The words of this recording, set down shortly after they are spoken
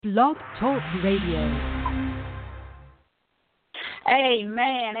Blog Talk Radio.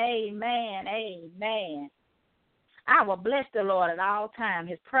 Amen, amen, amen. I will bless the Lord at all times.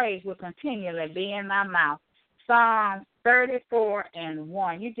 His praise will continually be in my mouth. Psalm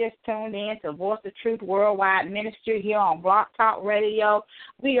 34:1. You just tuned in to Voice of Truth Worldwide Ministry here on Blog Talk Radio.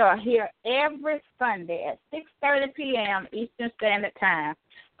 We are here every Sunday at 6:30 p.m. Eastern Standard Time.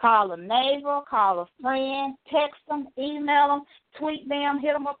 Call a neighbor, call a friend, text them, email them, tweet them,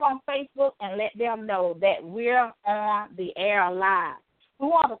 hit them up on Facebook, and let them know that we're on the air live. We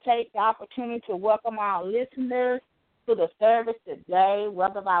want to take the opportunity to welcome our listeners to the service today,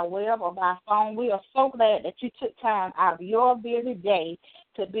 whether by web or by phone. We are so glad that you took time out of your busy day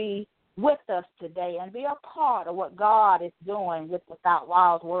to be with us today and be a part of what God is doing with Without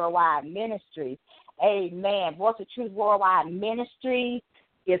Walls Worldwide Ministries. Amen. Voice of Truth Worldwide Ministries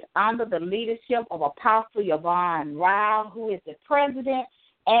is under the leadership of Apostle Yvonne Ryle, who is the president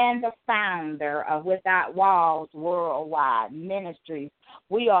and the founder of Without Walls Worldwide Ministries.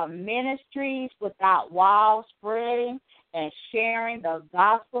 We are ministries without walls, spreading and sharing the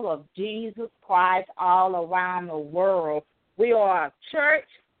gospel of Jesus Christ all around the world. We are a church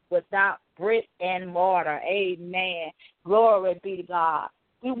without brick and mortar. Amen. Glory be to God.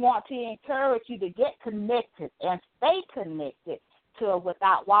 We want to encourage you to get connected and stay connected to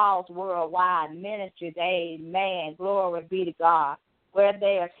Without Walls Worldwide Ministries. Amen. Glory be to God. Where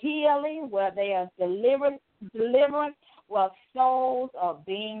there's healing, where there's deliverance, where souls are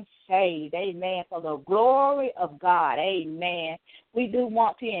being saved. Amen. For the glory of God. Amen. We do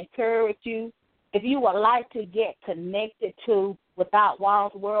want to encourage you, if you would like to get connected to Without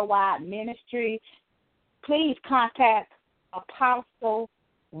Walls Worldwide Ministry, please contact Apostle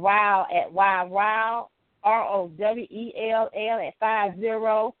Ryle at Ryle, ROWELL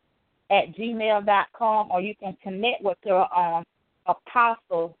at 50@gmail.com, or you can connect with her on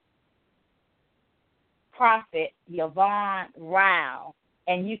Apostle Prophet Yvonne Ryle,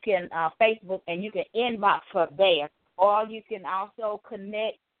 and you can Facebook, and you can inbox her there, or you can also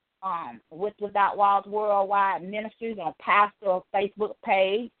connect with Without Walls Worldwide Ministries on Pastor Facebook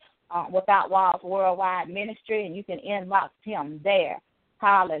page, Without Walls Worldwide Ministry, and you can inbox him there.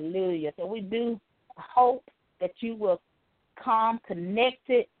 Hallelujah. So we do hope that you will come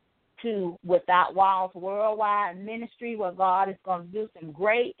connected to Without Walls Worldwide Ministry, where God is going to do some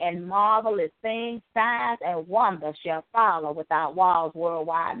great and marvelous things. Signs and wonders shall follow Without Walls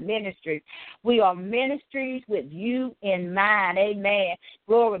Worldwide Ministry. We are ministries with you in mind. Amen.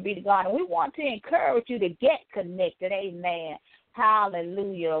 Glory be to God. And we want to encourage you to get connected. Amen.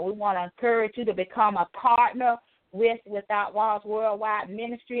 Hallelujah. We want to encourage you to become a partner with Without Walls Worldwide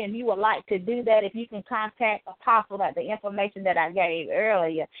Ministry, and you would like to do that, if you can contact Apostle at the information that I gave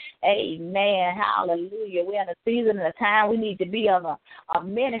earlier. Amen. Hallelujah. We're in a season and a time we need to be of a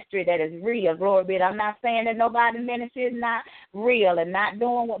ministry that is real. Glory be to God. I'm not saying that nobody's ministry is not real and not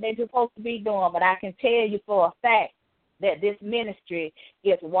doing what they're supposed to be doing, but I can tell you for a fact that this ministry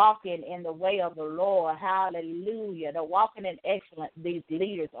is walking in the way of the Lord. Hallelujah. They're walking in excellence, these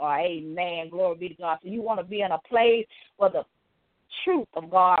leaders are. Amen. Glory be to God. So you want to be in a place where the truth of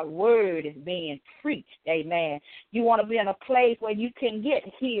God's word is being preached. Amen. You want to be in a place where you can get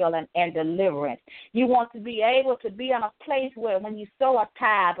healing and deliverance. You want to be able to be in a place where when you sow a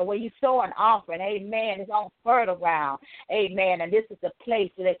tithe or when you sow an offering, amen, it's on fertile ground. Amen. And this is the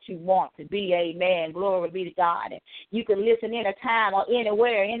place that you want to be. Amen. Glory be to God. And you can listen anytime or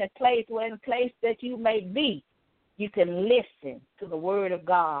anywhere, any place that you may be. You can listen to the word of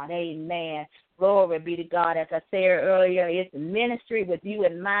God. Amen. Glory be to God. As I said earlier, it's a ministry with you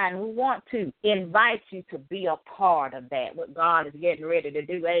in mind. We want to invite you to be a part of that, what God is getting ready to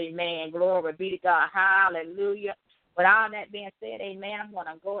do. Amen. Glory be to God. Hallelujah. With all that being said, amen, I'm going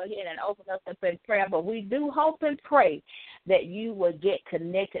to go ahead and open us up in prayer. But we do hope and pray that you will get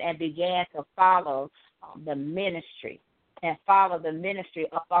connected and begin to follow the ministry and follow the ministry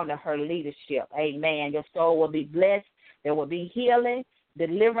up under her leadership. Amen. Your soul will be blessed. There will be healing,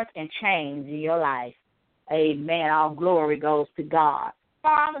 deliverance, and change in your life. Amen. All glory goes to God.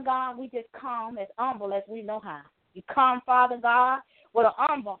 Father God, we just come as humble as we know how. We come, Father God, with an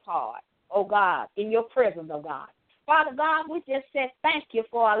humble heart, oh God, in your presence, oh God. Father God, we just said thank you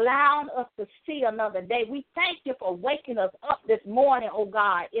for allowing us to see another day. We thank you for waking us up this morning, oh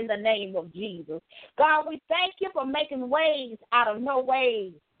God, in the name of Jesus. God, we thank you for making ways out of no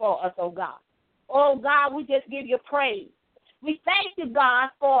ways for us, oh God. Oh God, we just give you praise. We thank you, God,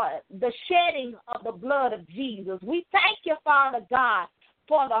 for the shedding of the blood of Jesus. We thank you, Father God,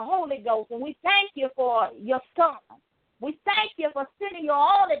 for the Holy Ghost, and we thank you for your Son. We thank you for sending your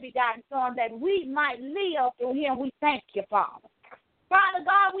only begotten Son that we might live through him. We thank you, Father. Father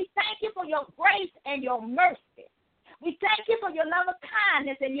God, we thank you for your grace and your mercy. We thank you for your love of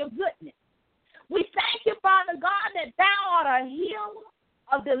kindness and your goodness. We thank you, Father God, that thou art a healer,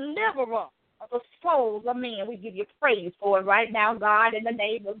 a deliverer of the souls of men. We give you praise for it right now, God, in the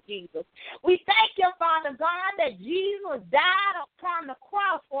name of Jesus. We thank you, Father God, that Jesus died upon the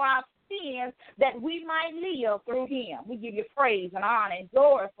cross for our sins that we might live through him. We give you praise and honor and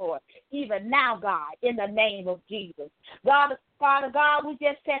glory for it, even now, God, in the name of Jesus. God, Father God, we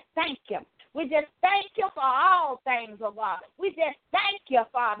just said thank you. We just thank you for all things, oh God. We just thank you,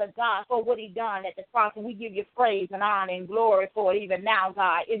 Father God, for what he done at the cross, and we give you praise and honor and glory for it even now,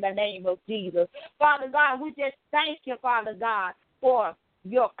 God, in the name of Jesus. Father God, we just thank you, Father God, for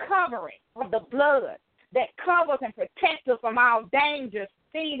your covering of the blood that covers and protects us from all dangers,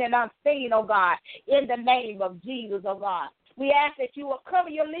 seen and unseen, oh God, in the name of Jesus, oh God. We ask that you will cover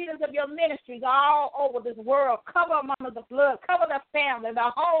your leaders of your ministries all over this world. Cover them under the blood. Cover their family,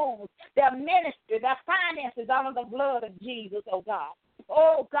 their homes, their ministry, their finances under the blood of Jesus, oh God.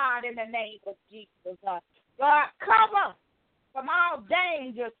 Oh God, in the name of Jesus, God. God, cover from all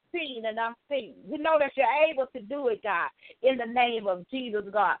dangers seen and unseen. We know that you're able to do it, God, in the name of Jesus,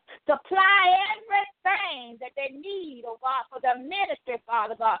 God. Supply everything that they need, oh God, for their ministry,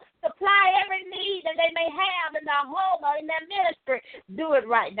 Father God. Supply every need that they may have in their home or in their ministry. Do it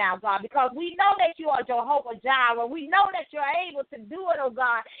right now, God, because we know that you are Jehovah Jireh. We know that you're able to do it, oh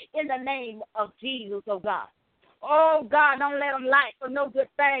God, in the name of Jesus, oh God. Oh, God, don't let them lack for no good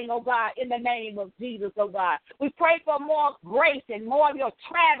thing, oh, God, in the name of Jesus, oh, God. We pray for more grace and more of your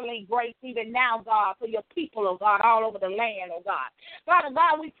traveling grace even now, God, for your people, oh, God, all over the land, oh, God. Father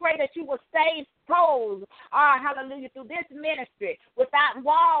God, we pray that you will save souls, hallelujah, through this ministry without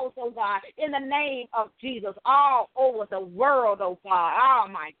walls, oh, God, in the name of Jesus, all over the world, oh, God.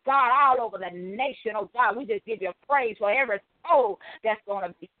 Oh, my God, all over the nation, oh, God. We just give you praise for every soul that's going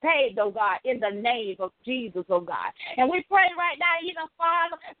to be saved, oh, God, in the name of Jesus, oh, God. And we pray right now, even,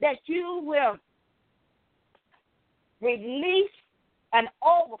 Father, that you will release an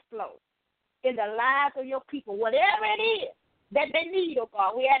overflow in the lives of your people, whatever it is that they need, oh,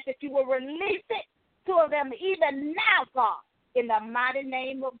 God. We ask that you will release it to them even now, God, in the mighty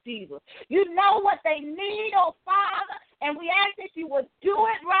name of Jesus. You know what they need, oh, Father, and we ask that you will do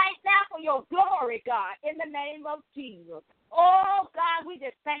it right now for your glory, God, in the name of Jesus. Oh, God, we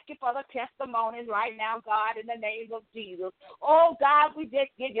just thank you for the testimonies right now, God, in the name of Jesus. Oh, God, we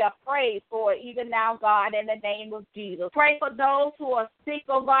just give you a praise for it even now, God, in the name of Jesus. Pray for those who are sick,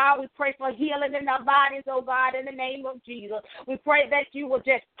 oh, God. We pray for healing in their bodies, oh, God, in the name of Jesus. We pray that you will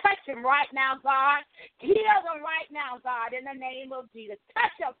just touch them right now, God. Heal them right now, God, in the name of Jesus.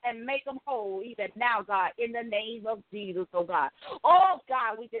 Touch them and make them whole even now, God, in the name of Jesus, oh, God. Oh,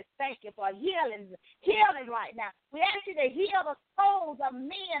 God, we just thank you for healing right now. We ask you to heal the souls of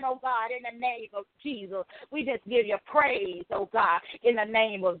men, oh God, in the name of Jesus. We just give you praise, oh God, in the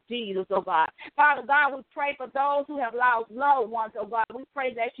name of Jesus, oh God. Father God, we pray for those who have lost loved ones, oh God. We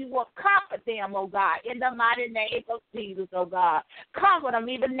pray that you will comfort them, oh God, in the mighty name of Jesus, oh God. Comfort them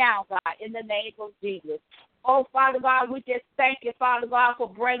even now, God, in the name of Jesus. Oh, Father God, we just thank you, Father God, for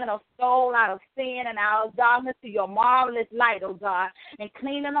bringing a soul out of sin and out of darkness to your marvelous light, oh God, and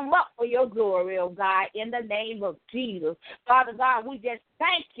cleaning them up for your glory, oh God, in the name of Jesus. Father God, we just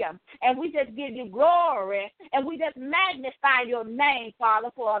thank you, and we just give you glory, and we just magnify your name, Father,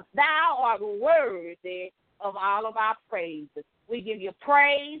 for thou art worthy of all of our praises. We give you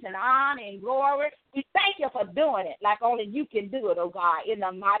praise and honor and glory. We thank you for doing it like only you can do it, oh God, in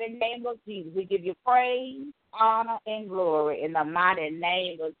the mighty name of Jesus. We give you praise, honor, and glory in the mighty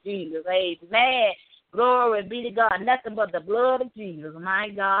name of Jesus. Amen. Glory be to God. Nothing but the blood of Jesus. My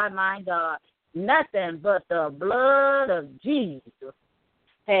God, my God. Nothing but the blood of Jesus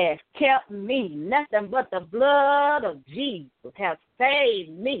has kept me. Nothing but the blood of Jesus has saved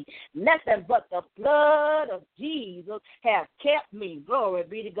me. Nothing but the blood of Jesus has kept me. Glory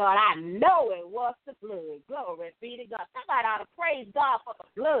be to God. I know it was the blood. Glory be to God. Somebody ought to praise God for the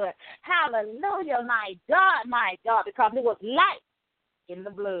blood. Hallelujah, my God, because it was life in the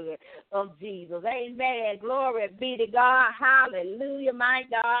blood of Jesus. Amen. Glory be to God. Hallelujah, my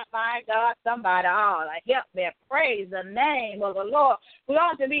God, my God. Somebody ought to help me praise the name of the Lord. We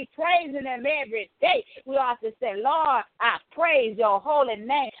ought to be praising him every day. We ought to say, Lord, I praise your holy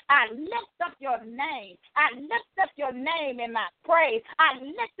name. I lift up your name. I lift up your name in my praise. I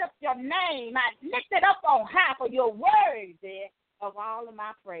lift up your name. I lift it up on high for your worthy of all of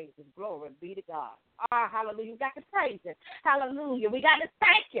my praises. Glory be to God. Ah, hallelujah. We got to praise Him. Hallelujah. We got to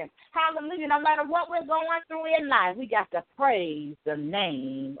thank Him. Hallelujah. No matter what we're going through in life, we got to praise the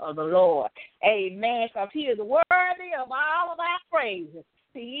name of the Lord. Amen. Because He is worthy of all of our praises.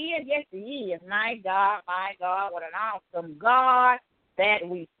 He is. Yes, He is. My God, what an awesome God that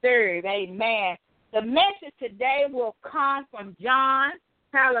we serve. Amen. The message today will come from John,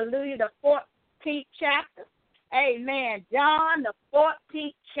 hallelujah, the 14th chapter. Amen. John, the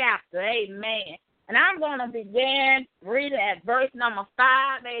 14th chapter. Amen. And I'm going to begin reading at verse number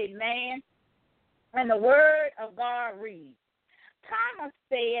 5. Amen. And the word of God reads, Thomas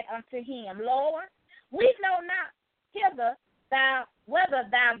said unto him, Lord, we know not hither whether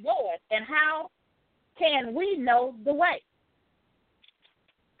thou goest, and how can we know the way?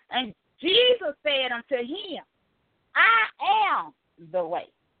 And Jesus said unto him, I am the way,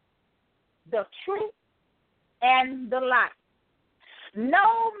 the truth, and the life.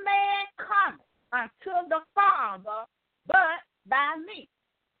 No man cometh unto the Father but by me.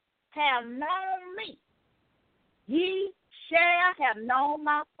 Have known me, ye shall have known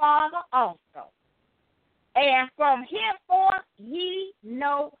my Father also. And from henceforth ye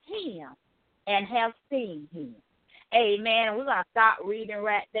know him and have seen him. Amen. We're going to stop reading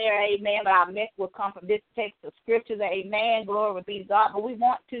right there. Amen. But our message will come from this text of scriptures. Amen. Glory be to God. But we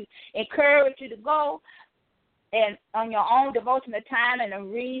want to encourage you to go and on your own devotional time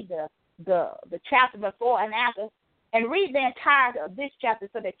and read the chapter before and after, and read the entirety of this chapter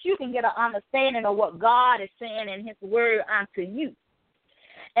so that you can get an understanding of what God is saying in His word unto you.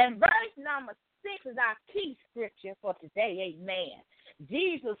 And verse number 6 is our key scripture for today. Amen.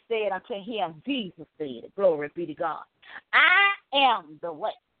 Jesus said unto him, Jesus said, glory be to God, I am the way.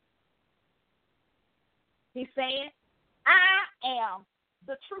 He said, I am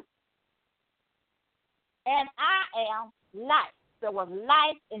the truth. And I am life. There was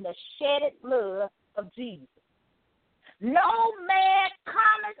life in the shedded blood of Jesus. No man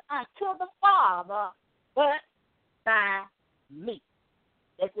cometh unto the Father but by me.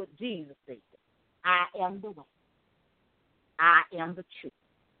 That's what Jesus said. I am the way. I am the truth.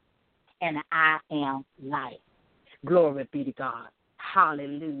 And I am life. Glory be to God.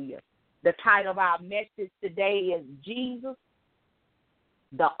 Hallelujah. The title of our message today is Jesus,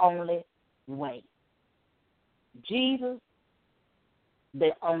 the only way. Jesus,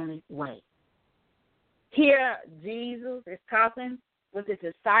 the only way. Here, Jesus is talking with His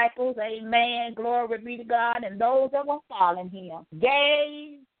disciples, amen, glory be to God, and those that were following Him.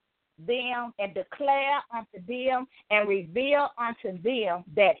 Gave them and declare unto them and reveal unto them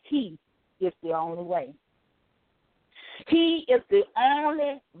that He is the only way. He is the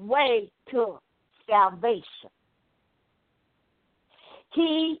only way to salvation.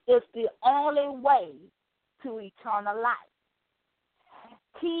 He is the only way to eternal life.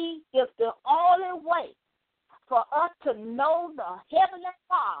 He is the only way for us to know the Heavenly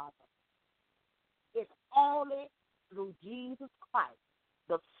Father. It's only through Jesus Christ,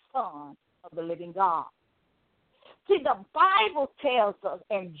 the Son of the living God. See, the Bible tells us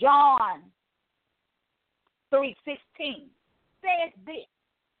in John 3:16 says this,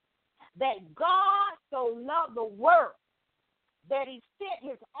 that God so loved the world that He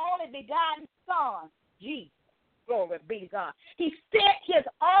sent His only begotten Son, Jesus. Glory be to God. He sent His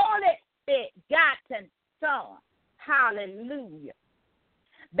only begotten Son. Hallelujah.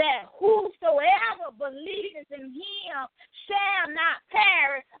 That whosoever believes in Him shall not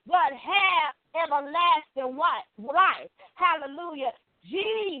perish, but have everlasting life. Hallelujah.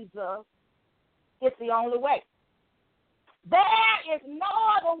 Jesus is the only way. There is no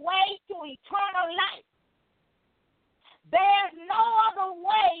other way to eternal life. There's no other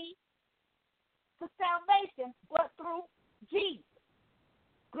way to salvation but through Jesus.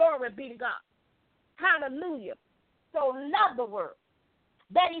 Glory be to God. Hallelujah. So love the word.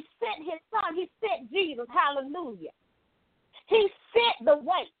 That He sent His Son. He sent Jesus. Hallelujah. He sent the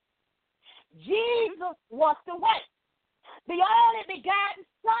way. Jesus was the way. The only begotten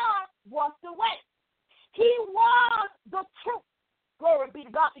Son was the way. He was the truth. Glory be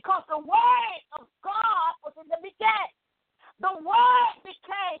to God. Because the word of God was in the beginning. The word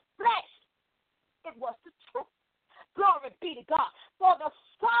became flesh. It was the truth. Glory be to God. For the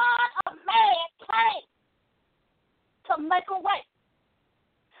Son of Man came to make a way.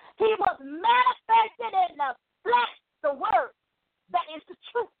 He was manifested in the flesh, the word that is the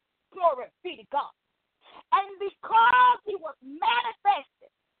truth. Glory be to God. And because He was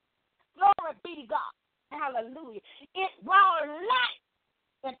manifested, glory be to God, hallelujah, it brought life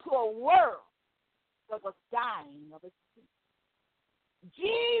into a world that was dying of its sin.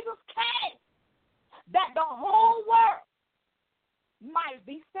 Jesus came that the whole world might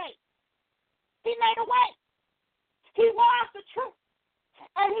be saved. He made a way. He was the truth.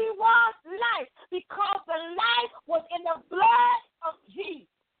 And he was life, because the life was in the blood of Jesus.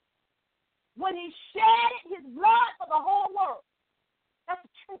 When he shed his blood for the whole world. That's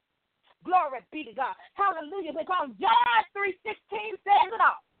the truth. Glory be to God. Hallelujah. Because John 3:16 says it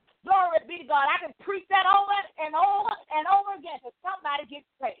all. Glory be to God. I can preach that over and over and over again till somebody gets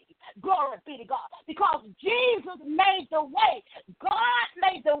saved. Glory be to God. Because Jesus made the way. God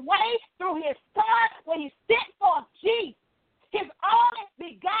made the way through his Son when he sent forth Jesus, his only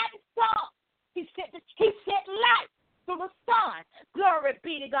begotten Son. He sent life through the Son. Glory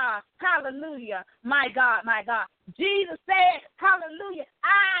be to God. Hallelujah. My God, my God. Jesus said, hallelujah,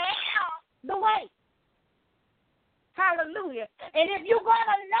 I am the way. Hallelujah. And if you're going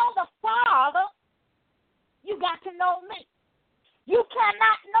to know the Father, you got to know me. You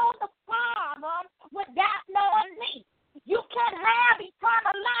cannot know the Father without knowing me. You can't have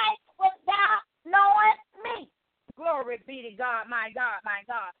eternal life without knowing me. Glory be to God, my God, my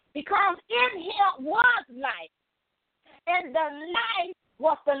God. Because in him was life, and the life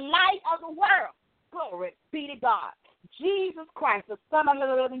was the light of the world. Glory be to God. Jesus Christ, the Son of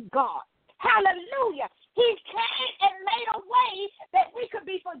the living God. Hallelujah. He came and made a way that we could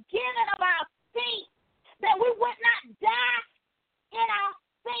be forgiven of our sin, that we would not die in our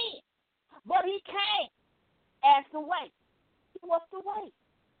sin. But he came as the way. He was the way.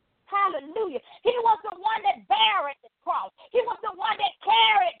 Hallelujah. He was the one that buried the cross. He was the one that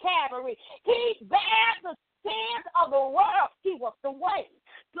carried Calvary. He bare the sins of the world. He was the way.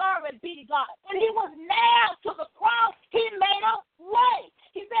 Glory be to God. When he was nailed to the cross, he made a way.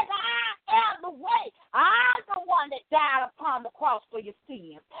 He said, I am the way. I'm the one that died upon the cross for your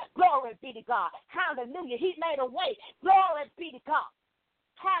sins. Glory be to God. Hallelujah. He made a way. Glory be to God.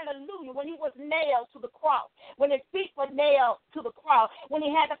 Hallelujah. When he was nailed to the cross, when his feet were nailed to the cross, when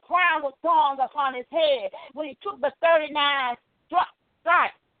he had the crown of thorns upon his head, when he took the 39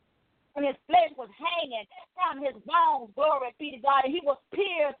 stripes, and his flesh was hanging from his bones, glory be to God, and he was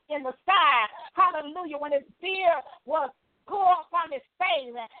pierced in the side, hallelujah, when his beard was pulled from his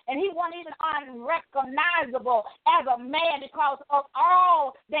face, and he wasn't even unrecognizable as a man because of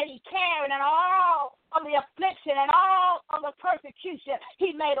all that he carried and all of the affliction and all of the persecution.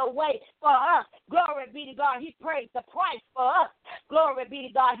 He made a way for us. Glory be to God. He paid the price for us. Glory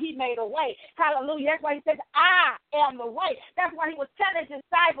be to God. He made a way. Hallelujah. That's why he says, I am the way. That's why he was telling his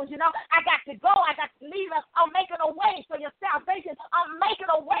disciples, I got to go. I got to leave us. I'm making a way for your salvation. I'm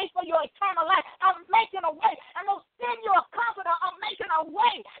making a way for your eternal life. I'm making a way. I'm going to send you a comforter. I'm making a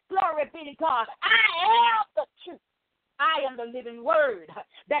way. Glory be to God. I am the truth. I am the living word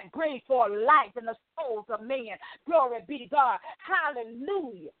that brings forth life in the souls of men. Glory be to God.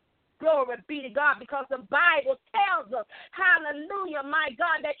 Hallelujah. Glory be to God, because the Bible tells us, hallelujah, my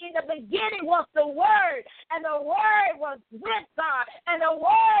God, that in the beginning was the Word, and the Word was with God, and the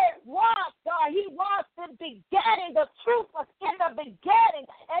Word was God. He was the beginning. The truth was in the beginning,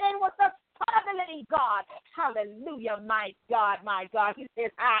 and it was the Son of the living God. Hallelujah, my God, my God. He says,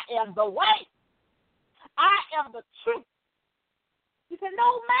 I am the way. I am the truth. He said,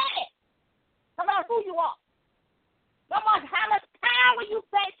 no man, no matter who you are, no matter how much power you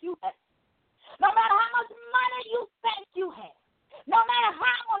think you have, no matter how much money you think you have, no matter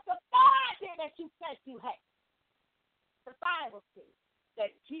how much authority that you think you have, the Bible says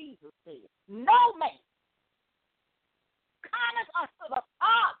that Jesus said, no man cometh unto the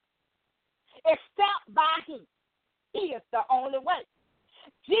Father except by him. He is the only way.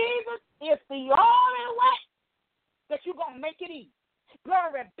 Jesus is the only way that you're going to make it easy.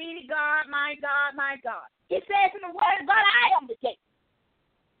 Glory be to God, my God, my God. He says in the word of God, I am the gate.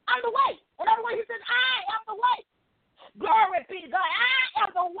 I'm the way. In other words, he says, I am the way. Glory be to God. I am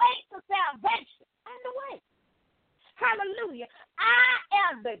the way to salvation. I'm the way. Hallelujah. I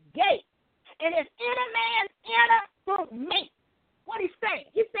am the gate. And if any man enter through me, what he's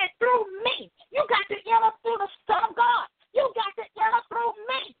saying? He said, through me. You got to enter through the Son of God. You got to enter through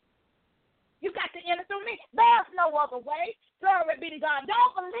me. You got to enter through me. There's no other way. Glory be to God.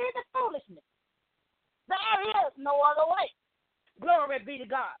 Don't believe the foolishness. There is no other way. Glory be to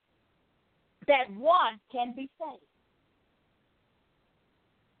God. That one can be saved.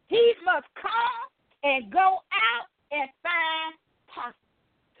 He must come and go out and find pastor.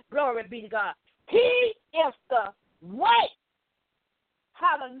 Glory be to God. He is the way.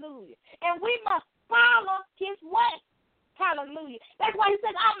 Hallelujah. And we must follow his way. Hallelujah. That's why he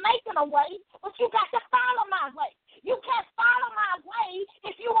says, I'm making a way, but you got to follow my way. You can't follow my way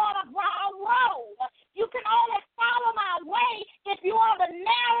if you're on a broad road. You can only follow my way if you're on the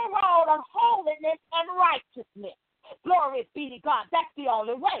narrow road of holiness and righteousness. Glory be to God. That's the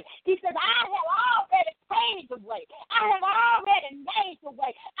only way. He says, I have already paved the way. I have already made the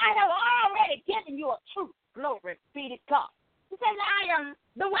way. I have already given you a truth. Glory be to God. He says, I am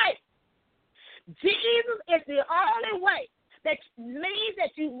the way. Jesus is the only way. That means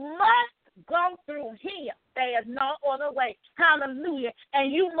that you must go through him. There is no other way. Hallelujah.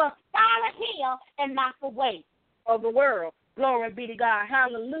 And you must follow him and not the way of the world. Glory be to God.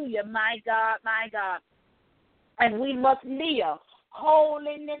 Hallelujah. My God, my God. And we must live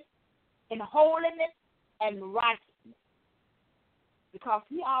holiness and righteousness. Because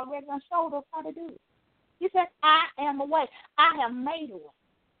he already done showed us how to do it. He said, I am the way. I have made a way.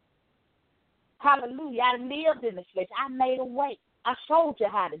 Hallelujah. I lived in the flesh. I made a way. I showed you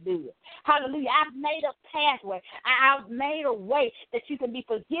how to do it. Hallelujah. I've made a pathway. I've made a way that you can be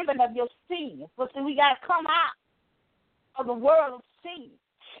forgiven of your sins. But see, we got to come out of the world of sin.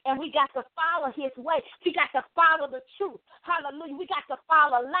 And we got to follow his way. We got to follow the truth. Hallelujah. We got to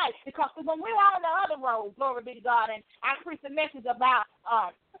follow life. Because when we're on the other road, glory be to God, and I preached a message about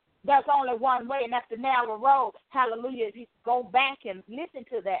there's only one way, and that's the narrow road. Hallelujah. If you go back and listen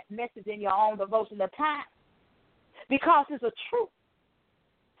to that message in your own devotional time, because it's a truth.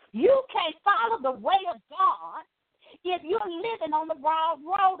 You can't follow the way of God if you're living on the broad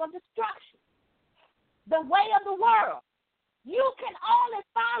road of destruction, the way of the world. You can only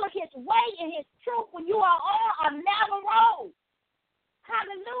follow his way and his truth when you are on a narrow road.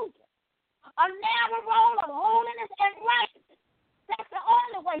 Hallelujah. A narrow road of holiness and righteousness. That's the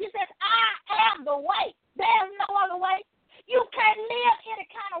only way. He says, I am the way. There's no other way. You can't live any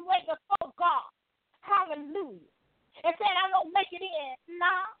kind of way before God. Hallelujah. And said, I'm going to make it in.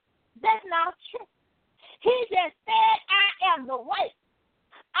 No, that's not true. He just said, I am the way.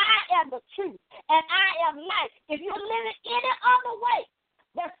 I am the truth. And I am life. If you're living any other way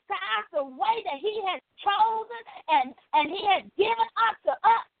besides the way that he has chosen and he has given unto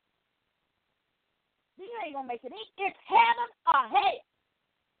us, you ain't going to make it in. It's heaven or hell.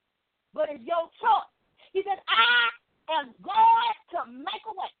 But it's your choice. He said, I am going to make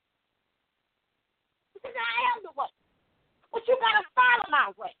a way. He said, I am the way. But you got to follow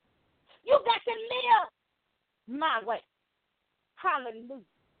my way. You got to live my way. Hallelujah.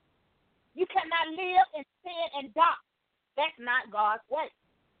 You cannot live in sin and darkness. That's not God's way.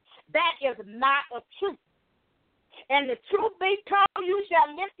 That is not a truth. And the truth be told, you shall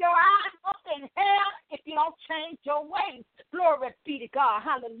lift your eyes up in hell if you don't change your ways. Glory be to God.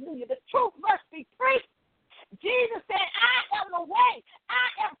 Hallelujah. The truth must be preached. Jesus said, I am the way, I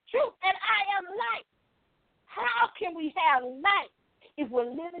am truth, and I am life. How can we have life if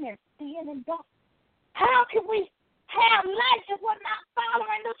we're living in sin and darkness? How can we have life if we're not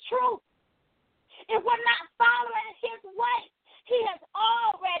following the truth? If we're not following his way? He has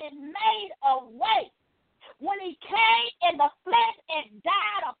already made a way. When he came in the flesh and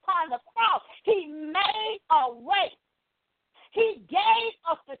died upon the cross, he made a way. He gave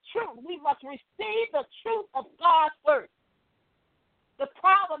us the truth. We must receive the truth of God's word. The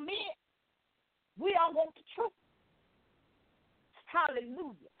problem is, we don't want the truth.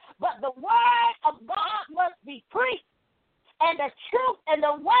 Hallelujah. But the word of God must be preached, and the truth and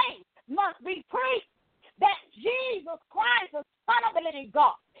the way must be preached. That Jesus Christ, the Son of the living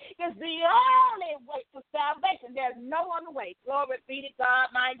God, is the only way to salvation. There's no other way. Glory be to God,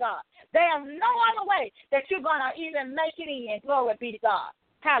 my God. There's no other way that you're going to even make it in. Glory be to God.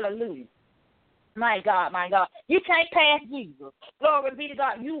 Hallelujah. My God, my God. You can't pass Jesus. Glory be to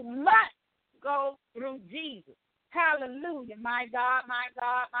God. You must go through Jesus. Hallelujah. My God, my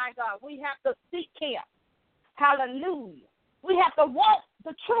God, my God. We have to seek him. Hallelujah. We have to want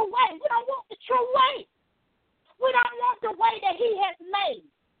the true way. We don't want the true way. We don't want the way that he has made.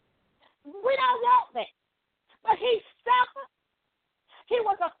 We don't want that. But he suffered. He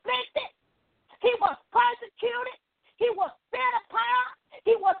was afflicted. He was persecuted. He was spit upon.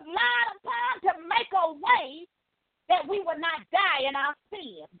 He was lied upon to make a way that we would not die in our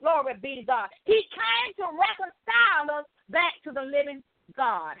sins. Glory be to God. He came to reconcile us back to the living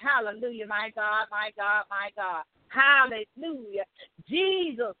God. Hallelujah, my God, my God, my God. Hallelujah.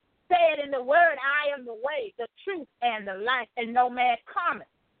 Jesus said in the word, I am the way, the truth, and the life, and no man cometh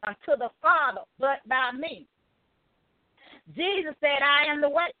unto the Father but by me. Jesus said, I am the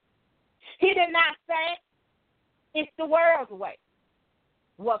way. He did not say it's the world's way.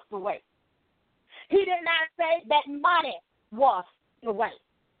 What's the way? He did not say that money was the way.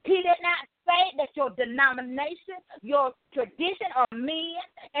 He did not say that your denomination, your tradition of men,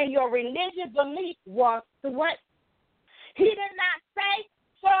 and your religious belief was the way. He did not say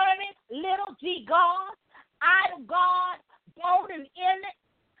serving little g gods, idol gods, golden image,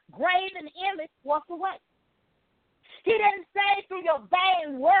 graven image was the way. He didn't say through your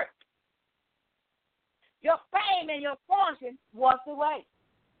vain work. Your fame and your fortune was the way.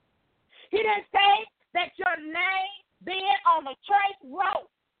 He didn't say that your name being on the church road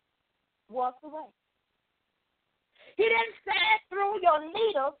was the way. He didn't say through your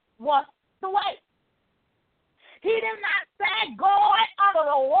leaders was the way. He did not say going under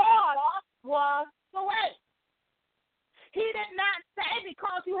the water was the way. He did not say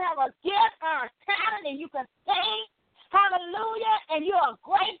because you have a gift or a talent and you can sing, hallelujah, and you're a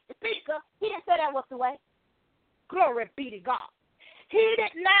great speaker. He didn't say that was the way. Glory be to God. He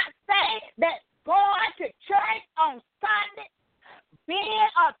did not say that going to church on Sunday, being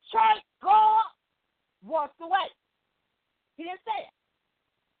a church goer, was the way. He didn't say it.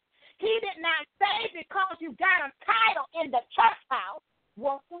 He did not say because you got a title in the church house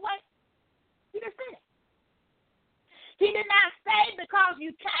was the way. He didn't say it. He did not say because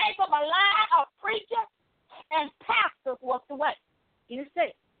you came from a line of preachers and pastors was the way. He didn't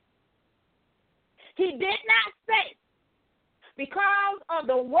say it. He did not say because of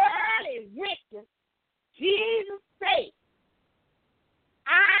the worldly riches, Jesus said,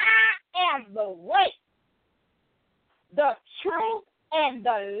 I am the way, the truth, and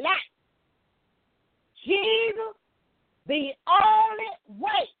the life. Jesus, the only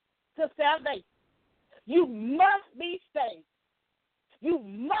way to salvation. You must be saved. You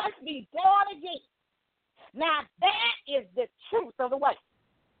must be born again. Now that is the truth of the way.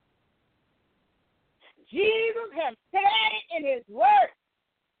 Jesus has said it in his word.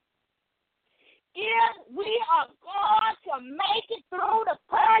 If we are going to make it through the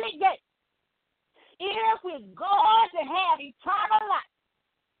pearly gate, if we're going to have eternal life,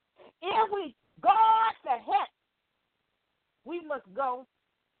 if we're going to heaven, we must go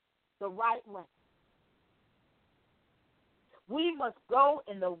the right way. We must go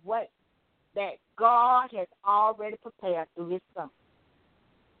in the way that God has already prepared through his Son,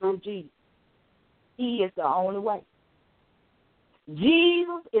 through Jesus. He is the only way.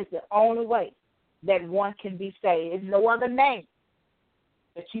 Jesus is the only way that one can be saved. There's no other name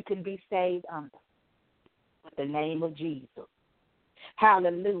that you can be saved under but the name of Jesus.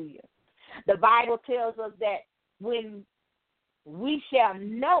 Hallelujah. The Bible tells us that when we shall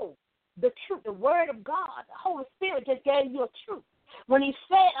know the truth, the word of God, the Holy Spirit just gave you a truth. When he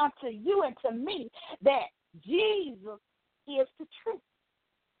said unto you and to me that Jesus is the truth.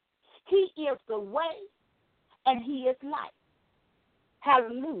 He is the way and he is life.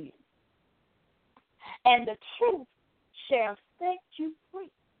 Hallelujah. And the truth shall set you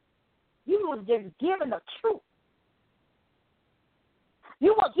free. You were just given the truth.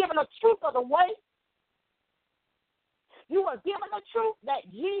 You were given the truth of the way. You were given the truth that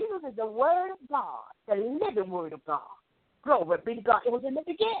Jesus is the Word of God, the living Word of God. Glory be to God. It was in the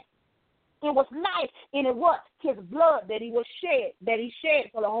beginning. It was life, and it was his blood that he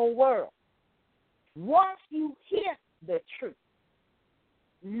shed for the whole world. Once you hear the truth,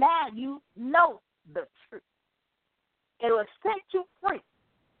 now you know the truth. It will set you free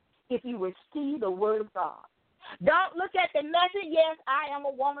if you receive the Word of God. Don't look at the message. Yes, I am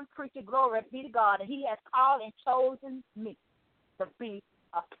a woman preacher. Glory be to God. And he has called and chosen me to be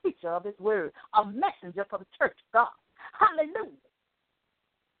a preacher of his word, a messenger for the church of God. Hallelujah.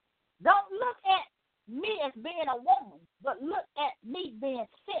 Don't look at me as being a woman, but look at me being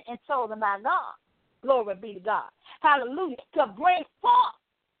sent and chosen by God. Glory be to God. Hallelujah. To bring forth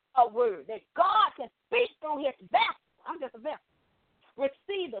a word that God can speak through his vessel. I'm just a vessel.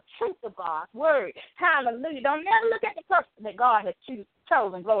 Receive the truth of God's word. Hallelujah. Don't never look at the person that God has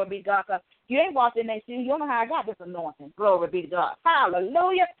chosen. Glory be to God. Because you ain't walked in their shoes. You don't know how I got this anointing. Glory be to God.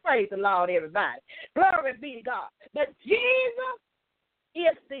 Hallelujah. Praise the Lord, everybody. Glory be to God. But Jesus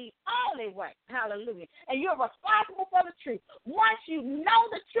is the only way. Hallelujah. And you're responsible for the truth. Once you know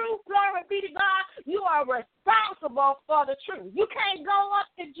the truth, glory be to God, you are responsible for the truth. You can't go up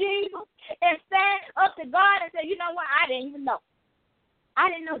to Jesus and stand up to God and say, you know what, I didn't even know. I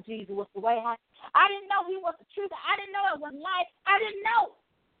didn't know Jesus was the way. I didn't know he was the truth. I didn't know it was life. I didn't know.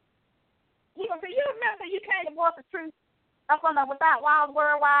 He gonna say, you remember you came to walk the truth up on the Without Walls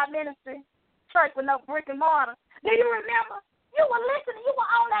Worldwide Ministry church with no brick and mortar. Do you remember? You were listening. You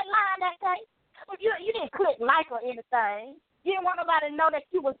were on that line that day. But you didn't click like or anything. You didn't want nobody to know that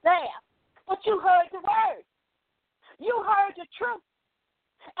you was there. But you heard the word. You heard the truth.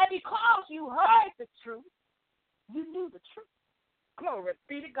 And because you heard the truth, you knew the truth. Glory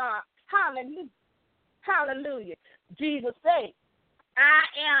be to God. Hallelujah. Hallelujah. Jesus said, I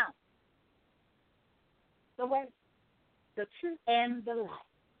am the way, the truth, and the life.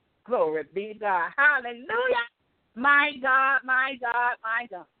 Glory be to God. Hallelujah. My God, my God, my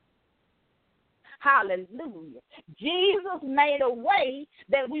God. Hallelujah. Jesus made a way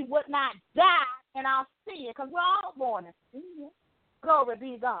that we would not die in our sin, because we're all born in sin. Glory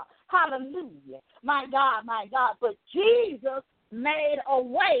be to God. Hallelujah. My God, my God. But Jesus made a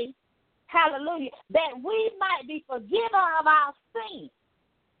way, hallelujah, that we might be forgiven of our sins,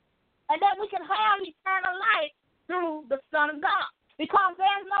 and that we can have eternal life through the Son of God, because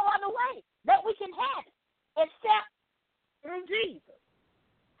there's no other way that we can have it except through Jesus.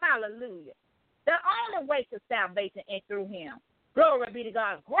 Hallelujah. The only way to salvation is through him. Glory be to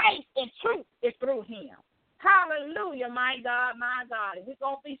God. Grace and truth is through him. Hallelujah, my God, my God. If we're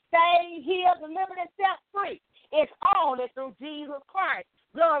going to be saved, healed, delivered, and set free, it's only through Jesus Christ.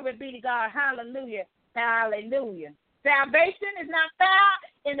 Glory be to God. Hallelujah. Hallelujah. Salvation is not found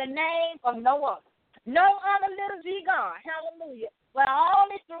in the name of no other. No other little G God. Hallelujah. But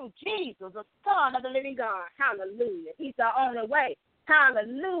only through Jesus, the Son of the living God. Hallelujah. He's the only way.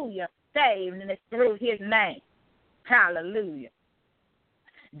 Hallelujah. Saved, and it's through his name. Hallelujah.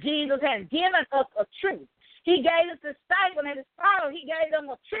 Jesus has given us a truth. He gave his disciples and his followers, he gave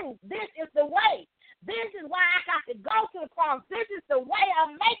them a truth. This is the way. This is why I got to go to the cross. This is the way.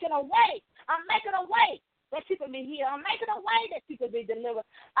 I'm making a way. I'm making a way that you can be healed. I'm making a way that you can be delivered.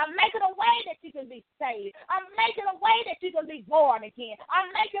 I'm making a way that you can be saved. I'm making a way that you can be born again. I'm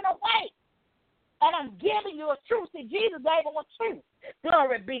making a way. And I'm giving you a truth. See, Jesus gave them a truth.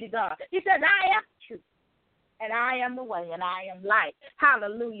 Glory be to God. He says, I am the truth, and I am the way, and I am life.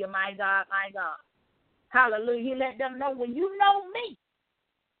 Hallelujah, my God, my God. Hallelujah. He let them know, when you know me,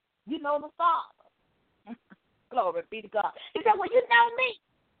 you know the Father. Glory be to God. He said, when you know me,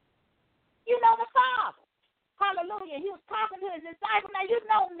 you know the Father. Hallelujah. He was talking to his disciples. Now, you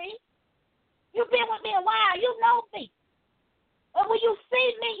know me. You've been with me a while. You know me. And when you see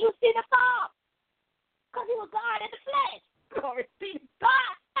me, you see the Father. Because he was God in the flesh. Glory be to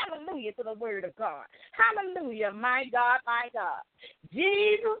God. Hallelujah to the word of God. Hallelujah, my God, my God.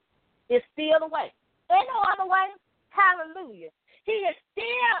 Jesus is still the way. Ain't no other way. Hallelujah. He is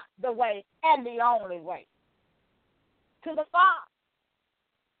still the way and the only way to the Father,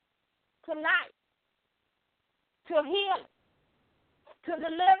 to life, to healing, to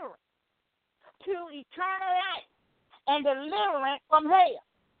deliverance, to eternal life, and deliverance from hell.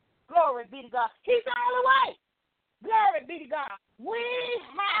 Glory be to God. He's the only way. Glory be to God. We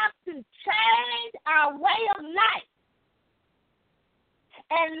have to change our way of life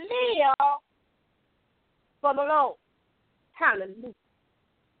and live for the Lord. Hallelujah.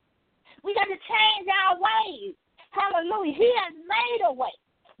 We got to change our ways. Hallelujah. He has made a way.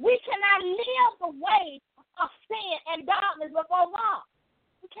 We cannot live the way of sin and darkness before God.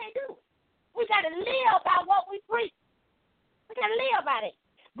 We can't do it. We got to live by what we preach. We got to live by it.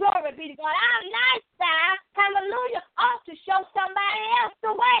 Glory be to God. Our lifestyle, hallelujah, ought to show somebody else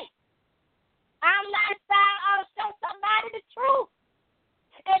the way. Our lifestyle ought to show somebody the truth.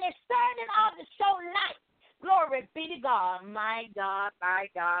 And it certainly ought to show light. Glory be to God. My God,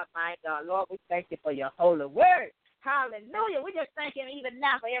 my God, my God. Lord, we thank you for your holy word. Hallelujah. We just thank him even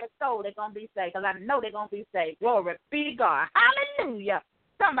now for every soul that's going to be saved, because I know they're going to be saved. Glory be to God. Hallelujah.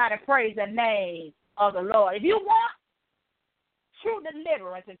 Somebody praise the name of the Lord. If you want true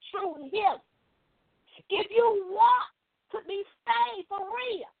deliverance and true healing, if you want to be saved for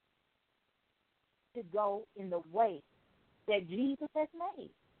real, to go in the way that Jesus has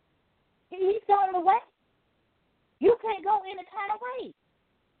made. He's on the way. You can't go any kind of way.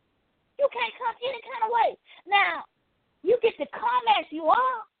 You can't come any kind of way. Now, you get to come as you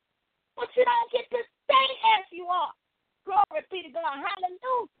are, but you don't get to stay as you are. Glory be to God.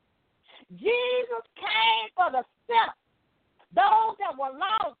 Hallelujah. Jesus came for the sinner. Those that were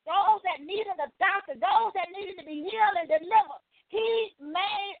lost, those that needed a doctor, those that needed to be healed and delivered. He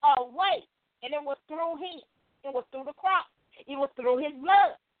made a way, and it was through him. It was through the cross. It was through his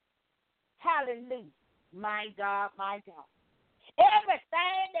blood. Hallelujah. My God, my God.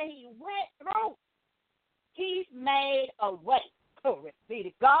 Everything that he went through, he made a way. Glory be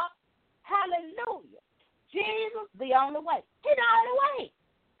to God. Hallelujah. Jesus, the only way. He's the only way.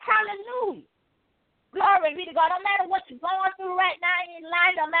 Hallelujah. Glory be to God. No matter what you're going through right now in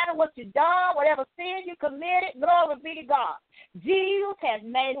life, no matter what you've done, whatever sin you committed, glory be to God. Jesus has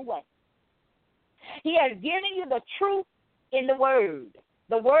made a way. He has given you the truth in the word.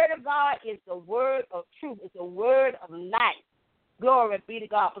 The word of God is the word of truth. It's the word of life. Glory be to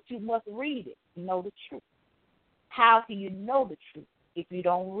God. But you must read it to know the truth. How do you know the truth if you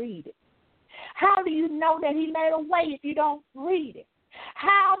don't read it? How do you know that he made a way if you don't read it?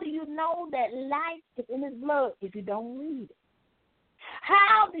 How do you know that life is in his blood if you don't read it?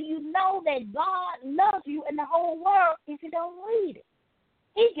 How do you know that God loves you in the whole world if you don't read it?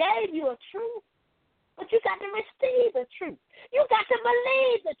 He gave you a truth. But you got to receive the truth. You got to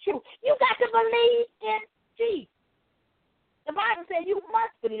believe the truth. You got to believe in Jesus. The Bible says you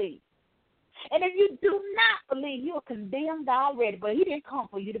must believe. And if you do not believe, you are condemned already. But he didn't come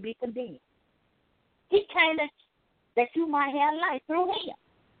for you to be condemned. He came that you might have life through him.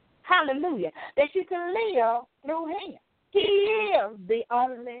 Hallelujah. That you can live through him. He is the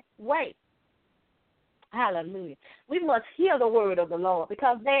only way. Hallelujah. We must hear the word of the Lord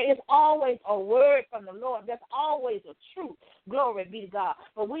because there is always a word from the Lord. There's always a truth. Glory be to God.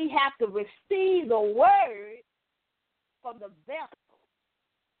 But we have to receive the word from the vessel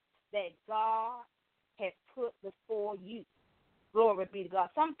that God has put before you. Glory be to God.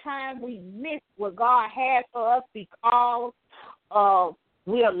 Sometimes we miss what God has for us because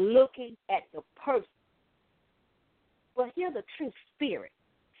we are looking at the person. But hear the true spirit.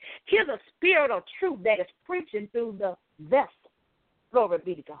 Hear the spirit of truth that is preaching through the vessel. Glory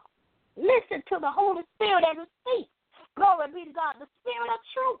be to God. Listen to the Holy Spirit as it speaks. Glory be to God. The spirit of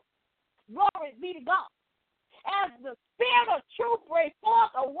truth. Glory be to God. As the spirit of truth brings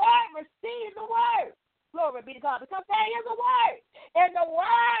forth a word, receive the word. Glory be to God. Because there is a word. And the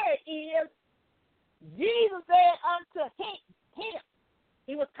word is, Jesus said unto him,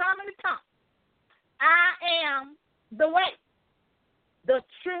 he was coming to come, I am the way, the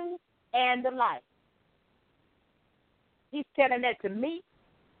truth, and the life. He's telling that to me.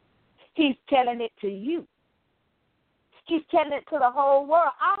 He's telling it to you. He's telling it to the whole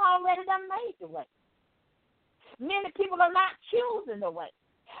world. I've already done made the way. Many people are not choosing the way.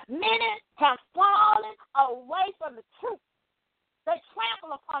 Many have fallen away from the truth. They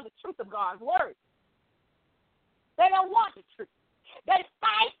trample upon the truth of God's word. They don't want the truth. They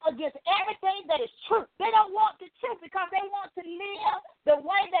fight against everything that is true. They don't want the truth because they want to live the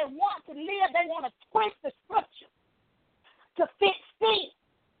way they want to live. They want to twist the scripture to fit sin.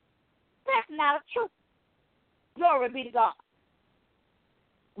 That's not a truth. Glory be to God.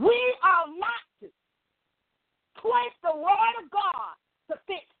 We are not to twist the word of God to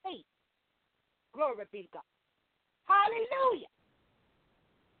fit sin. Glory be to God. Hallelujah.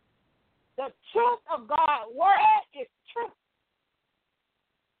 The truth of God's word is truth.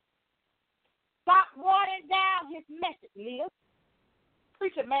 Stop watering down his message, Leah.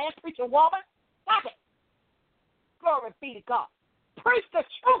 Preacher man, preacher woman, stop it. Glory be to God. Preach the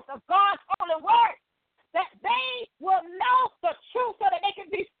truth of God's holy word, that they will know the truth so that they can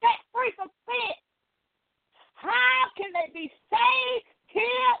be set free from sin. How can they be saved,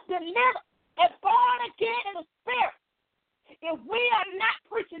 healed, delivered, and born again in the spirit if we are not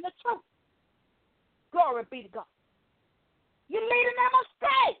preaching the truth? Glory be to God. You're leading them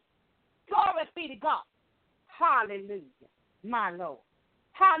astray. Glory be to God. Hallelujah, my Lord.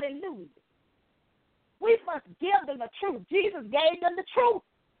 Hallelujah. We must give them the truth. Jesus gave them the truth.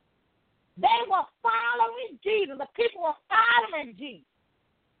 They were following Jesus. The people were following Jesus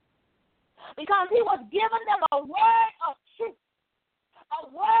because he was giving them a word of truth, a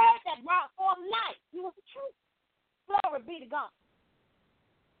word that brought forth life. He was the truth. Glory be to God.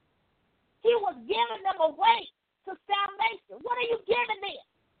 He was giving them a way to salvation. What are you giving them?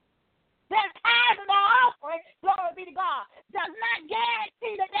 Their tithes and their offering, glory be to God, does not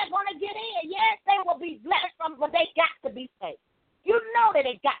guarantee that they're going to get in. Yes, they will be blessed from, but they got to be saved. You know that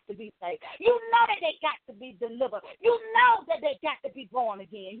they got to be saved. You know that they got to be delivered. You know that they got to be born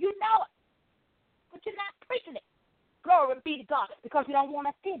again. You know it. But you're not preaching it. Glory be to God, because you don't want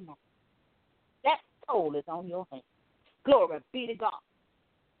to sin them. That soul is on your hands. Glory be to God.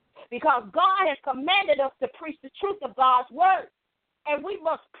 Because God has commanded us to preach the truth of God's word. And we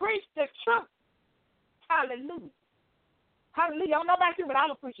must preach the truth. Hallelujah. Hallelujah. I don't know about you, but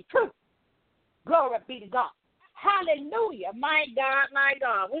I'm going to preach the truth. Glory be to God. Hallelujah. My God, my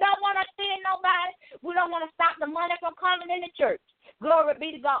God. We don't want to offend nobody. We don't want to stop the money from coming in the church. Glory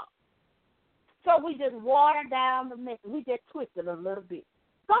be to God. So we just water down the message. We just twist it a little bit.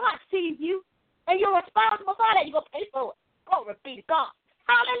 God sees you, and you're responsible for that. You're going to pay for it. Glory be to God.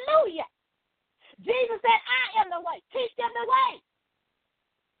 Hallelujah. Jesus said, I am the way. Teach them the way.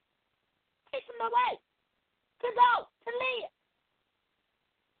 Teach them the way to go, to live.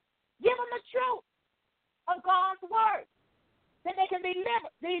 Give them the truth of God's word, that they can be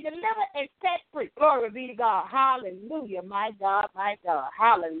delivered and set free. Glory be to God. Hallelujah, my God, my God.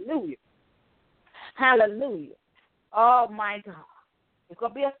 Hallelujah. Hallelujah. Oh, my God. It's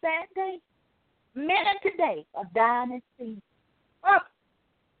going to be a sad day. Many today are dying in sin. Oh,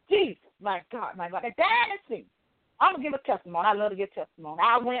 Jesus, my God, my God. They're dying in sin. I'm going to give a testimony. I love to give testimony.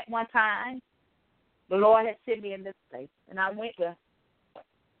 I went one time. The Lord had sent me in this place, and I went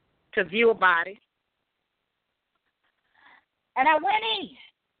to view a body. And I went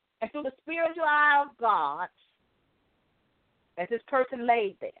in. And through the spiritual eye of God, as this person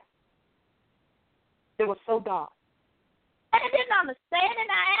laid there, it was so dark. And I didn't understand it.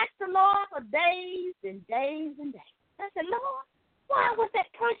 I asked the Lord for days and days and days. I said, Lord, why was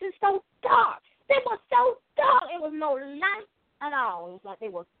that person so dark? They were so dark. It was no light at all. It was like they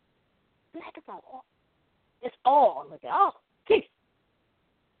were black as all. It's all. Look at all. Jesus.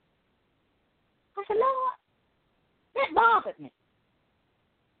 I said, Lord, that bothered me.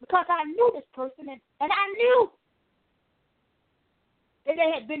 Because I knew this person, and I knew that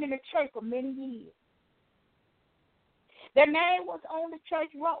they had been in the church for many years. Their name was on the church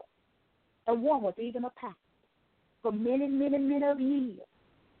roll, and one was even a pastor for many, many, many of years.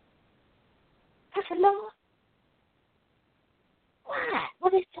 I said, Lord, why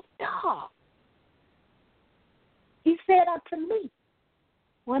was it so dark? He said unto me,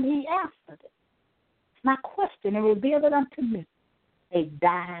 when he answered it, my question, and revealed it unto me, they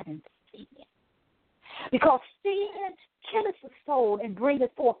died in sin. Because sin killeth the soul and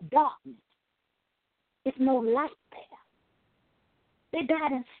bringeth forth darkness. There's no light there. They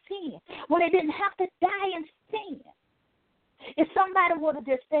died in sin. Well, they didn't have to die in sin. If somebody would have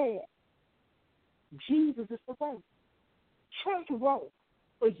just said, Jesus is the way. Church road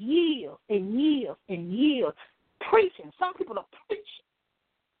for years and years and years, preaching. Some people are preaching,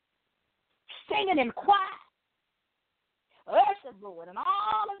 singing in choir, usher board, and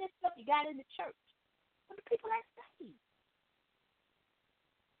all of this stuff you got in the church. But the people ain't saved.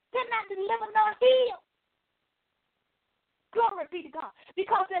 They're not delivered nor healed. Glory be to God.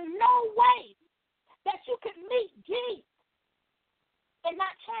 Because there's no way that you can meet Jesus and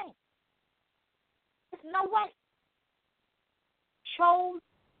not change. There's no way. Chose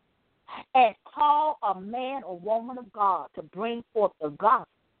and call a man or woman of God to bring forth the gospel.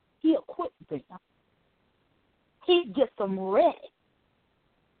 He equipped them. He gets them ready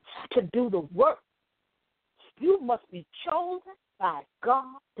to do the work. You must be chosen by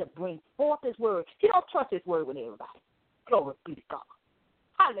God to bring forth His word. He don't trust His word with everybody. Glory be to God.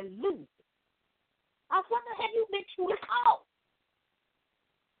 Hallelujah. I wonder, have you been truly called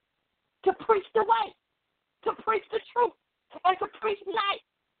to preach the way, to preach the truth, and to preach life?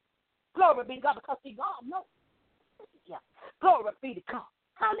 Glory be to God, because see, God knows. Yeah. Glory be to God.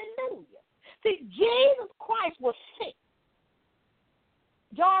 Hallelujah. See, Jesus Christ was sick.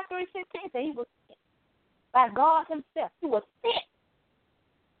 John 3:16 said he was sick by God himself. He was sick.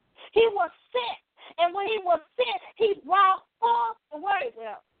 He was sick. And when he was sick, he brought forth the word.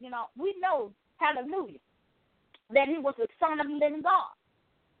 Well, we know, hallelujah, that he was the Son of the living God.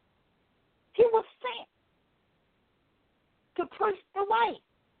 He was sent to preach the way.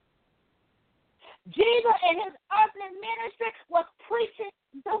 Jesus in his earthly ministry was preaching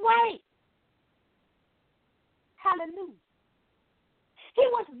the way. Hallelujah. He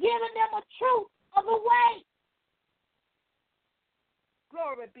was giving them a truth of the way.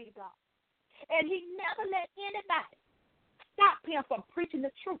 Glory be to God. And he never let anybody stop him from preaching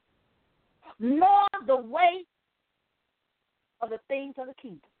the truth, nor the way of the things of the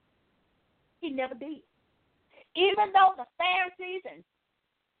kingdom. He never did. Even though the Pharisees and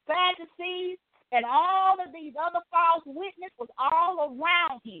Sadducees and all of these other false witnesses was all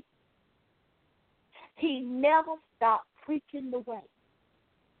around him, he never stopped preaching the way.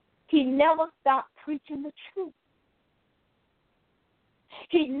 He never stopped preaching the truth.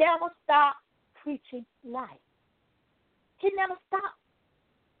 He never stopped preaching life. He never stopped.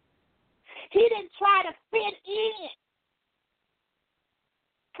 He didn't try to fit in.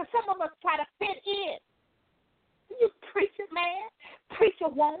 Because some of us try to fit in. You preacher man, preacher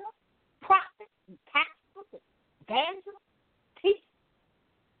woman, prophet, pastor, evangelist, teacher.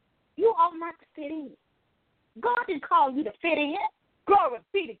 You ought not to fit in. God didn't call you to fit in. Glory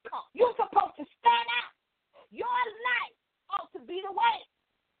be to God. You're supposed to stand out. Your life ought to be the way.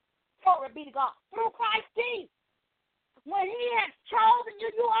 Glory be to God. Through Christ Jesus. When he has chosen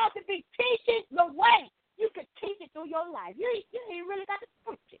you, you ought to be teaching the way. You can teach it through your life. You ain't really got to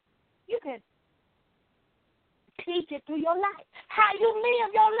preach it. You can teach it through your life. How you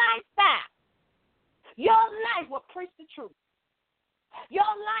live your lifestyle. Your life will preach the truth. Your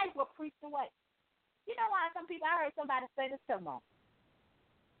life will preach the way. You know why some people, I heard somebody say this to me.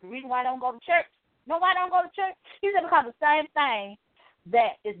 The reason why I don't go to church. You know why I don't go to church? He said because the same thing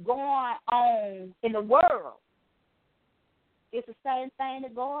that is going on in the world, it's the same thing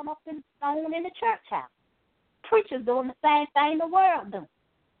that's going on in the church house. Preachers doing the same thing the world doing.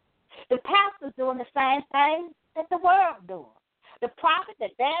 The pastors doing the same thing that the world doing. The prophet, the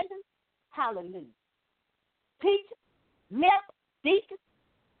evangelist, hallelujah. Teachers, members, deacons,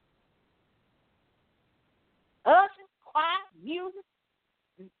 ushers, choir, music,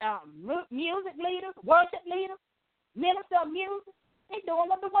 music leaders, worship leaders, minister of music. They're doing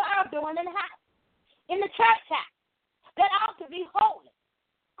what the world doing in the house, in the church house. That ought to be holy.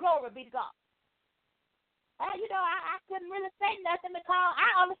 Glory be to God. I couldn't really say nothing because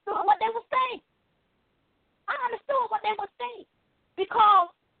I understood what they were saying. I understood what they were saying. Because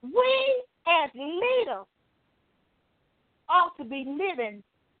we as leaders ought to be living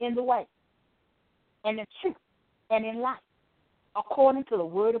in the way and in truth and in life according to the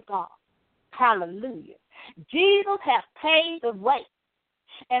word of God. Hallelujah. Jesus has paid the way.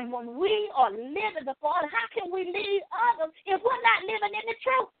 And when we are living the Father, how can we lead others if we're not living in the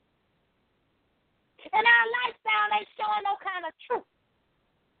truth? And our lifestyle ain't showing no kind of truth.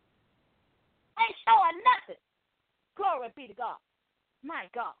 Ain't showing nothing. Glory be to God. My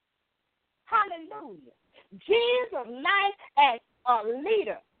God. Hallelujah. Jesus' life as a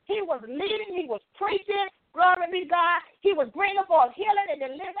leader. He was leading. He was preaching. Glory be to God. He was bringing forth healing and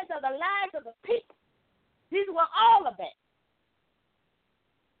deliverance of the lives of the people. These were all of that.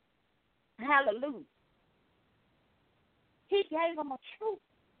 Hallelujah. He gave them a truth.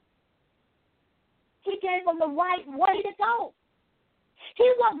 He gave them the right way to go. He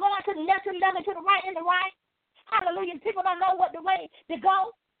wasn't going to the left and left and to the right and the right. Hallelujah. People don't know what the way to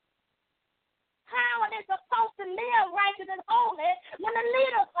go. How are they supposed to live righteous and holy when the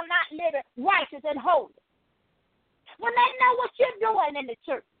leaders are not living righteous and holy? When they know what you're doing in the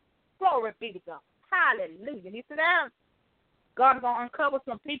church. Glory be to God. Hallelujah. You see that? God's going to uncover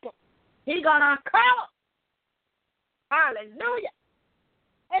some people. He's going to uncover. Hallelujah.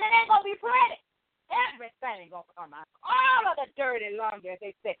 And it ain't going to be pretty. Everything going to come out. All of the dirty laundry, as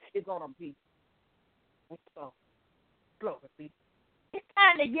they say, is going to be. So, glory be. It's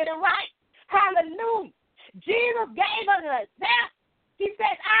time to get it right. Hallelujah. Jesus gave us an example. He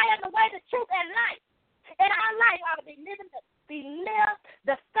says, I am the way, the truth, and life. And our life ought to be lived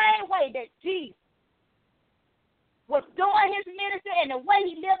the same way that Jesus was doing his ministry and the way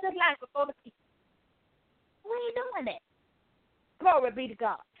he lived his life before the people. We ain't doing that. Glory be to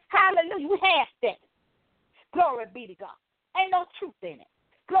God. Hallelujah. We have that. Glory be to God. Ain't no truth in it.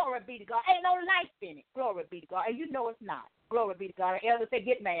 Glory be to God. Ain't no life in it. Glory be to God. And you know it's not. Glory be to God. Elders say,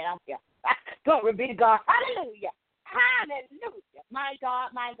 get mad. I don't care. Glory be to God. Hallelujah. Hallelujah. My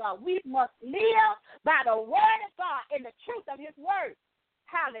God, my God. We must live by the word of God and the truth of his word.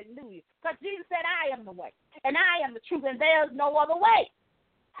 Hallelujah. Because Jesus said, I am the way, and I am the truth, and there's no other way.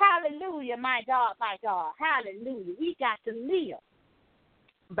 Hallelujah, my God, my God. Hallelujah. We got to live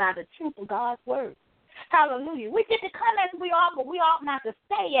by the truth of God's word. Hallelujah. We get to come as we are, but we ought not to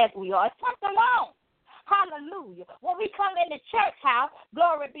stay as we are. It's something wrong. Hallelujah. When we come in the church house,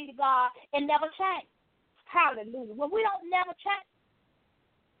 glory be to God, and never change. Hallelujah. When we don't never change,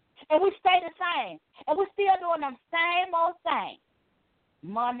 and we stay the same, and we're still doing the same old thing.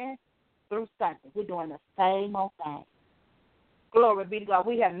 Monday through Sunday. We're doing the same old thing. Glory be to God.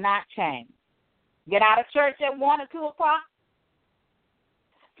 We have not changed. Get out of church at 1 or 2 o'clock.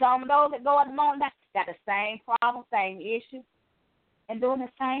 Some of those that go at the morning got the same problem, same issue, and doing the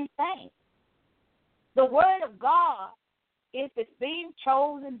same thing. The word of God is the being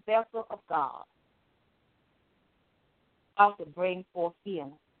chosen vessel of God ought to bring forth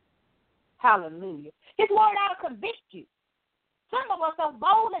healing. Hallelujah. His word ought to convict you. Some of us are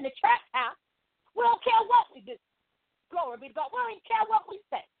bold in the church house. We don't care what we do. Glory be to God. We don't even care what we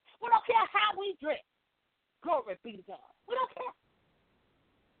say. We don't care how we dress. Glory be to God. We don't care.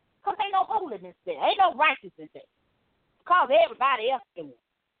 Because ain't no holiness there. Ain't no righteousness there. Because everybody else doing it.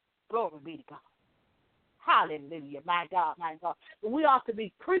 Glory be to God. Hallelujah. My God, my God. But we ought to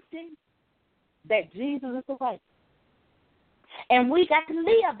be preaching that Jesus is the way. And we got to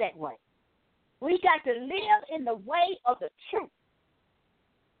live that way. We got to live in the way of the truth.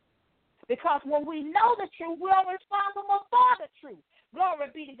 Because when we know the truth, we're responsible for the truth.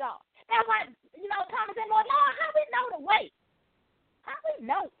 Glory be to God. That's why, Thomas said, Lord, how we know the way? How we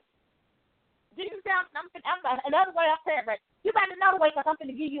know? Jesus said, another way I said, but you got to know the way because I'm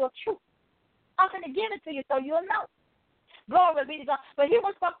going to give you a truth. I'm going to give it to you so you'll know. Glory be to God. But he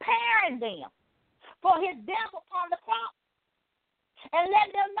was preparing them for his death upon the cross. And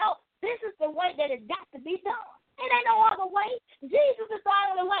let them know this is the way that it got to be done. It ain't no other way. Jesus is the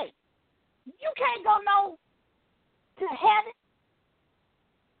only way. You can't go to heaven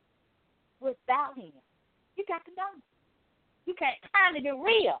without him. You got to know. You can't kind of get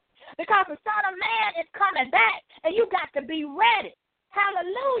real. Because the Son of Man is coming back, and you got to be ready.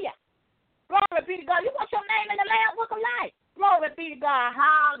 Hallelujah. Glory be to God. You want your name in the Lamb Book of Life. Glory be to God.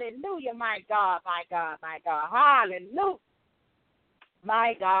 Hallelujah. My God, my God, my God. Hallelujah.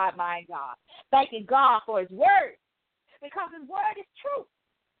 My God, my God. Thanking God for his word. Because his word is true.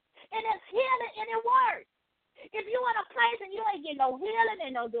 And it's healing and it works. If you're in a place and you ain't getting no healing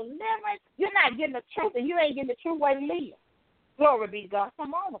and no deliverance, you're not getting the truth and you ain't getting the true way to live. Glory be to God.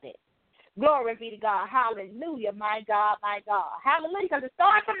 Come on with it. Glory be to God. Hallelujah, my God, my God. Hallelujah, because it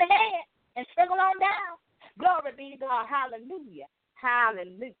starts from the head and trickle on down. Glory be to God. Hallelujah.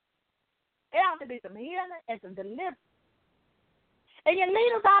 Hallelujah. There ought to be some healing and some deliverance. And your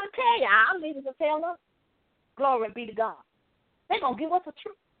leaders ought to tell you. Our leaders will tell us. Glory be to God. They're going to give us the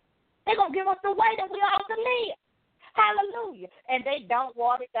truth. They're going to give us the way that we ought to live. Hallelujah. And they don't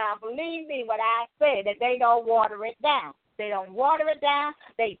water it down. Believe me when I say that they don't water it down. They don't water it down.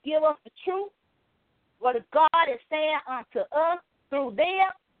 They give us the truth. What God is saying unto us through them,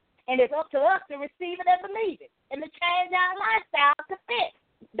 and it's up to us to receive it and believe it and to change our lifestyle to fit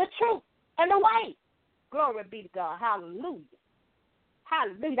the truth and the way. Glory be to God. Hallelujah.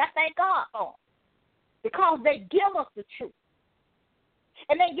 Hallelujah. I thank God for them because they give us the truth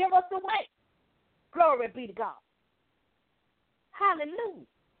and they give us the way. Glory be to God. Hallelujah.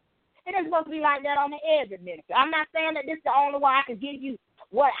 And it's supposed to be like that on the every ministry. I'm not saying that this is the only way I can give you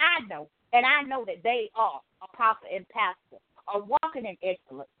what I know. And I know that they are apostle and pastor, are walking in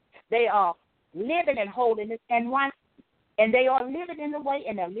excellence. They are living in holiness and righteousness. And they are living in the way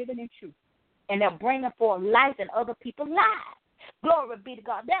and they're living in truth. And they're bringing forth life in other people's lives. Glory be to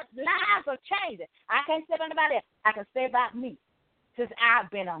God. Their lives are changing. I can't say about anybody else. I can say about me. Since I've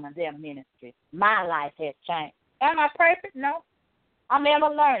been under their ministry, my life has changed. Am I perfect? No. I'm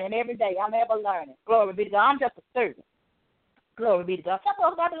ever learning every day. I'm ever learning. Glory be to God. I'm just a servant. Glory be to God. Some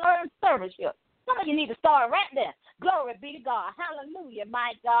of us got to learn serviceship. Some of you need to start right there. Glory be to God. Hallelujah.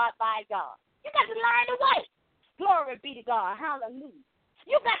 My God, my God. You got to learn the way. Glory be to God. Hallelujah.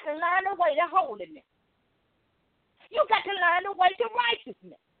 You got to learn the way to holiness. You got to learn the way to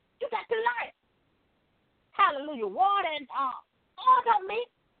righteousness. You got to learn. Hallelujah. Water and all don't mix.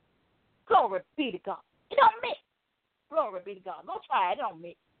 Glory be to God. It don't mix. Glory be to God. Go try it. It don't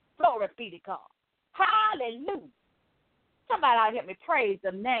mix. Glory be to God. Hallelujah. Somebody out here help me praise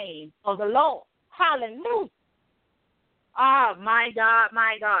the name of the Lord. Hallelujah. Oh, my God,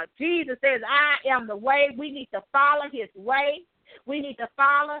 my God. Jesus says, I am the way. We need to follow his way. We need to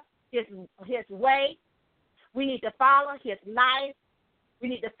follow his way. We need to follow his life. We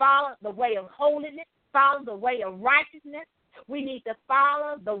need to follow the way of holiness, follow the way of righteousness. We need to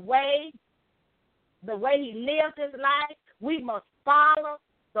follow the way he lived his life. We must follow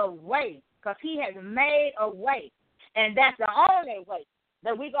the way because he has made a way. And that's the only way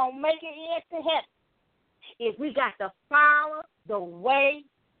that we're going to make it into heaven. If we got to follow the way,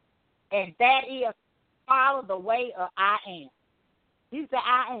 and that is follow the way of I am. You say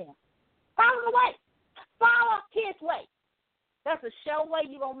I am. Follow the way. Follow his way. That's a sure way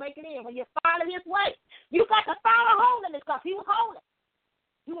you're going to make it in. When you follow his way, you got to follow holiness because he was holy.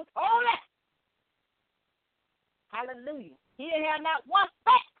 He was holy. Hallelujah. He didn't have not one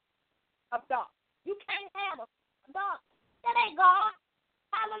speck of dark. You can't have a dark. That ain't God.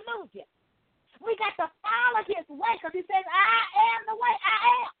 Hallelujah. We got to follow his way because he says, I am the way. I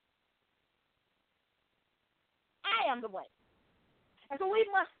am. I am the way. And so we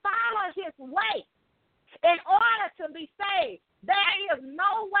must follow his way in order to be saved. There is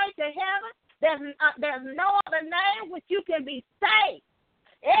no way to heaven. There's no other name which you can be saved.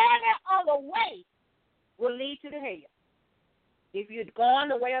 Any other way will lead to the hell. If you're going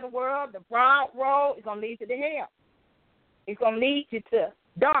the way of the world, the broad road is going to lead to the hell. It's going to lead you to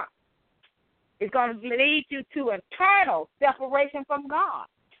dark. It's going to lead you to eternal separation from God.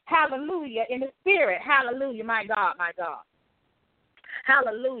 Hallelujah. In the spirit. Hallelujah. My God, my God.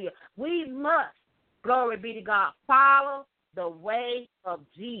 Hallelujah. We must, glory be to God, follow the way of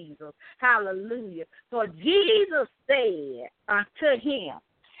Jesus. Hallelujah. For Jesus said unto him,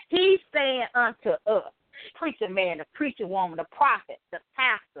 he said unto us, preacher man, the preacher woman, the prophet, the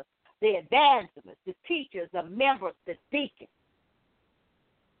pastor, the evangelist, the teachers, the members, the deacons,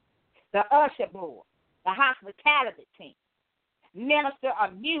 the usher board, the hospitality team, minister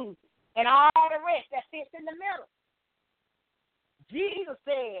of music, and all the rest that fits in the middle. Jesus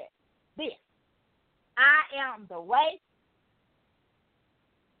said this, I am the way,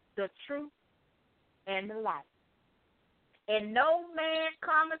 the truth, and the life. And no man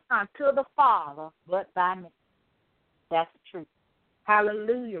cometh unto the Father but by me. That's the truth.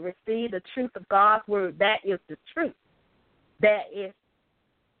 Hallelujah. Receive the truth of God's word. That is the truth. That is,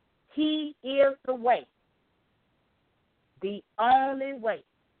 he is the way. The only way.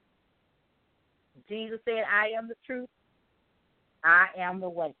 Jesus said, I am the truth. I am the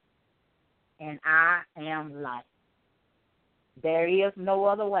way. And I am life. There is no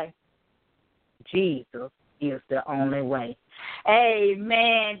other way. Jesus is the only way.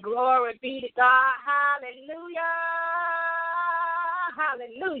 Amen. Glory be to God. Hallelujah.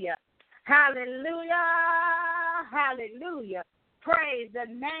 Hallelujah. Hallelujah. Hallelujah. Praise the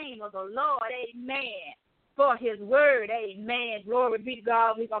name of the Lord. Amen. For his word. Amen. Glory be to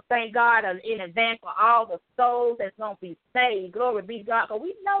God. We're going to thank God in advance for all the souls that's going to be saved. Glory be to God. Because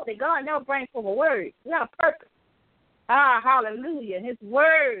we know that God never brings forth a word. We have a purpose. Hallelujah. His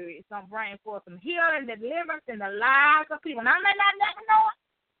word is going to bring forth some healing, deliverance in the lives of people. Now, I may not never know it.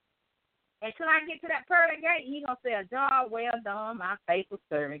 Until I get to that pearly gate, he's going to say, a job well done, my faithful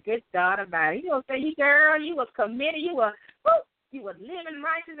servant. Good God about it. He's going to say, you girl, you was committed. You was living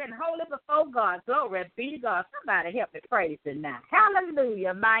righteous and holy before God. Glory be to God. Somebody help me praise him now.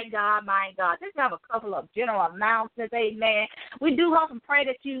 Hallelujah. My God, my God. Just have a couple of general announcements. Amen. We do hope and pray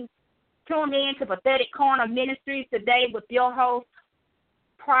that you tune in to Pathetic Corner Ministries today with your host,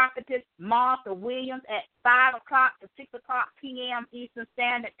 Prophetess Martha Williams, at 5 o'clock to 6 o'clock p.m. Eastern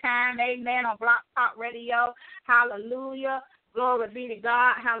Standard Time. Amen. On Block Talk Radio. Hallelujah. Glory be to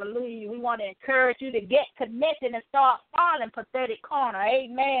God. Hallelujah. We want to encourage you to get connected and start following Pathetic Corner.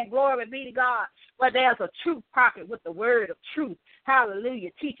 Amen. Glory be to God. Where there's a true prophet with the word of truth.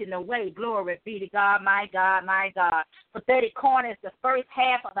 Hallelujah. Teaching the way. Glory be to God. My God, my God. Pathetic Corner is the first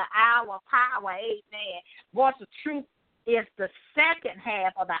half of the hour of power. Amen. Voice of Truth is the second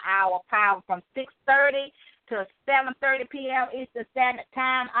half of the hour of power from 6:30 to 7:30 p.m. Eastern Standard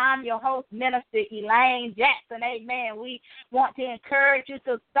Time. I'm your host, Minister Elaine Jackson. Amen. We want to encourage you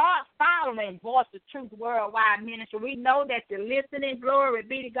to start following Voice of Truth Worldwide Ministry. We know that you're listening. Glory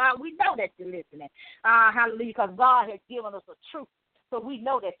be to God. We know that you're listening. Hallelujah, because God has given us the truth. So we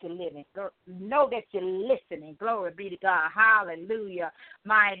know that you're living. Know that you're listening. Glory be to God. Hallelujah.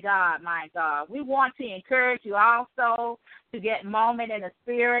 My God, my God. We want to encourage you also to get moment in the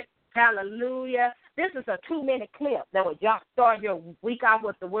spirit. Hallelujah. This is a 2-minute clip that will jumpstart your week off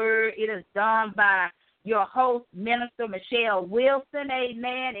with the word. It is done by your host, Minister Michelle Wilson.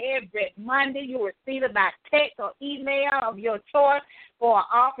 Amen. Every Monday you receive it by text or email of your choice for an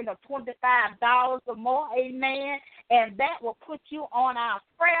offering of $25 or more. Amen. And that will put you on our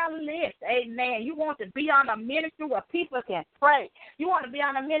prayer list. Amen. You want to be on a ministry where people can pray. You want to be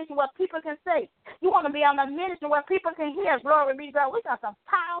on a ministry where people can say. You want to be on a ministry where people can hear. Glory be to God. We got some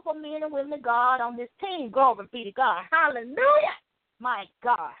powerful men and women of God on this team. Glory be to God. Hallelujah. My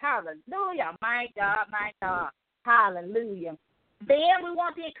God. Hallelujah. My God. My God. Hallelujah. Then we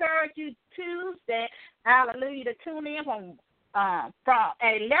want to encourage you Tuesday, hallelujah, to tune in from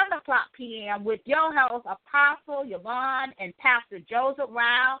 11 o'clock p.m. with your host, Apostle Yvonne and Pastor Joseph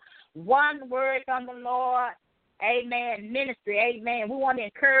Rao. One word from the Lord. Amen. Ministry. Amen. We want to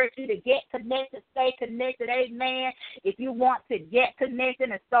encourage you to get connected, stay connected. Amen. If you want to get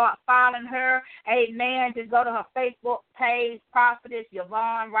connected and start following her, amen, just go to her Facebook page, Prophetess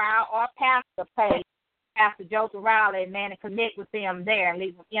Yvonne Rao, or Pastor page, Pastor Joseph Rao, amen, and connect with them there and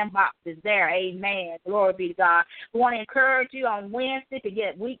leave them inboxes there. Amen. Glory be to God. We want to encourage you on Wednesday to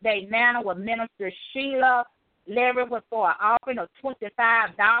get weekday manna with Minister Sheila Leverett for an offering of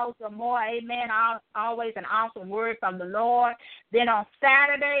 $25 or more. Amen. Always an awesome word from the Lord. Then on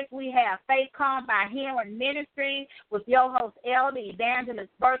Saturdays, we have Faith Come by Hearing Ministry with your host, Elder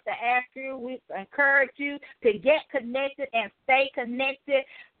Evangelist Bertha Askew. We encourage you to get connected and stay connected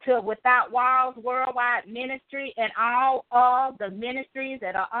to Without Walls Worldwide Ministry and all of the ministries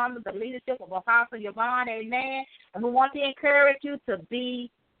that are under the leadership of Apostle Yvonne. Amen. And we want to encourage you to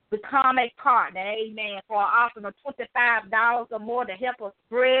become a partner, amen, for an offering of $25 or more to help us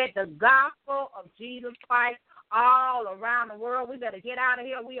spread the gospel of Jesus Christ all around the world. We better get out of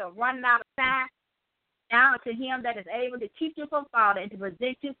here. We are running out of time. Now to him that is able to keep you from falling and to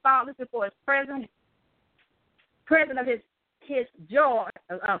present you faultless before his presence of his joy,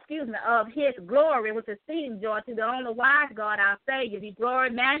 of his glory with exceeding joy to the only wise God, our Savior, be glory,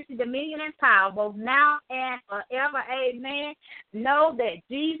 majesty, dominion, and power, both now and forever. Amen. Know that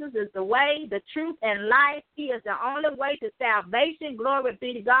Jesus is the way, the truth, and life. He is the only way to salvation. Glory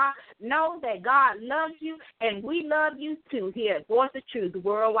be to God. Know that God loves you, and we love you too here at Voice of Truth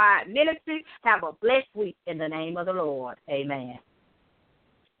Worldwide Ministry. Have a blessed week in the name of the Lord. Amen.